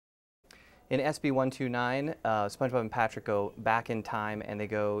In SB129, SpongeBob and Patrick go back in time and they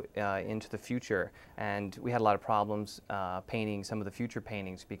go into the future. And we had a lot of problems painting some of the future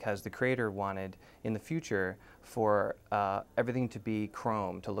paintings because the creator wanted, in the future, for everything to be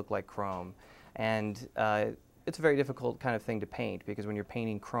chrome, to look like chrome. And it's a very difficult kind of thing to paint because when you're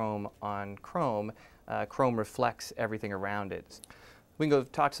painting chrome on chrome, chrome reflects everything around it. We can go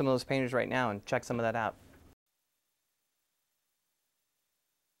talk to some of those painters right now and check some of that out.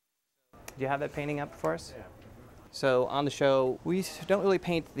 Do you have that painting up for us? Yeah. So on the show, we don't really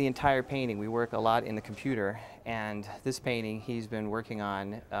paint the entire painting. We work a lot in the computer, and this painting he's been working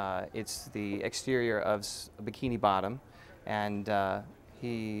on, it's the exterior of Bikini Bottom, and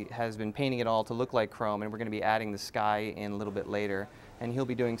he has been painting it all to look like chrome, and we're going to be adding the sky in a little bit later, and he'll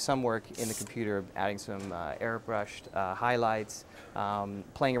be doing some work in the computer, adding some airbrushed highlights,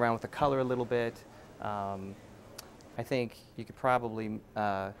 playing around with the color a little bit. I think you could probably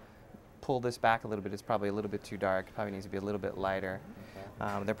pull this back a little bit. It's probably a little bit too dark. It probably needs to be a little bit lighter.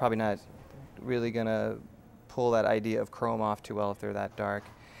 Okay. They're probably not really going to pull that idea of chrome off too well if they're that dark.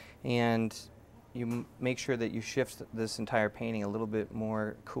 And you make sure that you shift this entire painting a little bit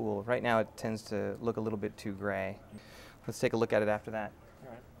more cool. Right now it tends to look a little bit too gray. Let's take a look at it after that.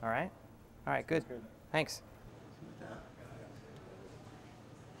 All right. All right? All right, good. Thanks.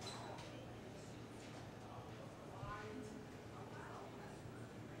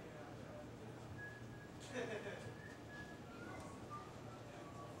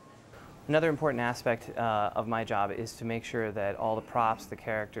 Another important aspect of my job is to make sure that all the props, the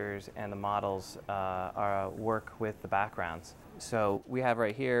characters, and the models work with the backgrounds. So we have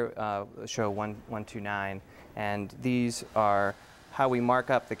right here show 129, and these are how we mark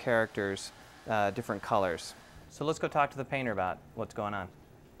up the characters, different colors. So let's go talk to the painter about what's going on.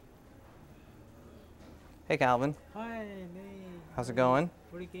 Hey Calvin. Hi, how's it going?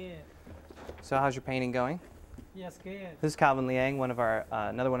 Pretty good. So how's your painting going? Yes, good. This is Calvin Liang,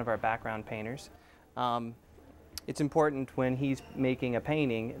 another one of our background painters. It's important when he's making a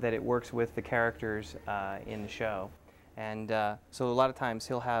painting that it works with the characters in the show. And so a lot of times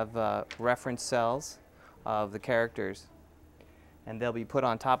he'll have reference cells of the characters, and they'll be put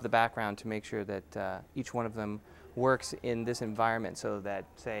on top of the background to make sure that each one of them works in this environment, so that,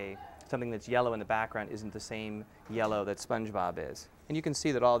 say, something that's yellow in the background isn't the same yellow that SpongeBob is. And you can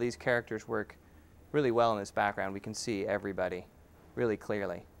see that all these characters work really well in this background. We can see everybody really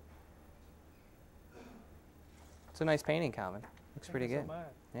clearly. It's a nice painting, Calvin. Looks pretty good. Thank you so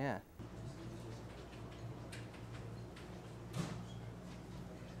much. Yeah.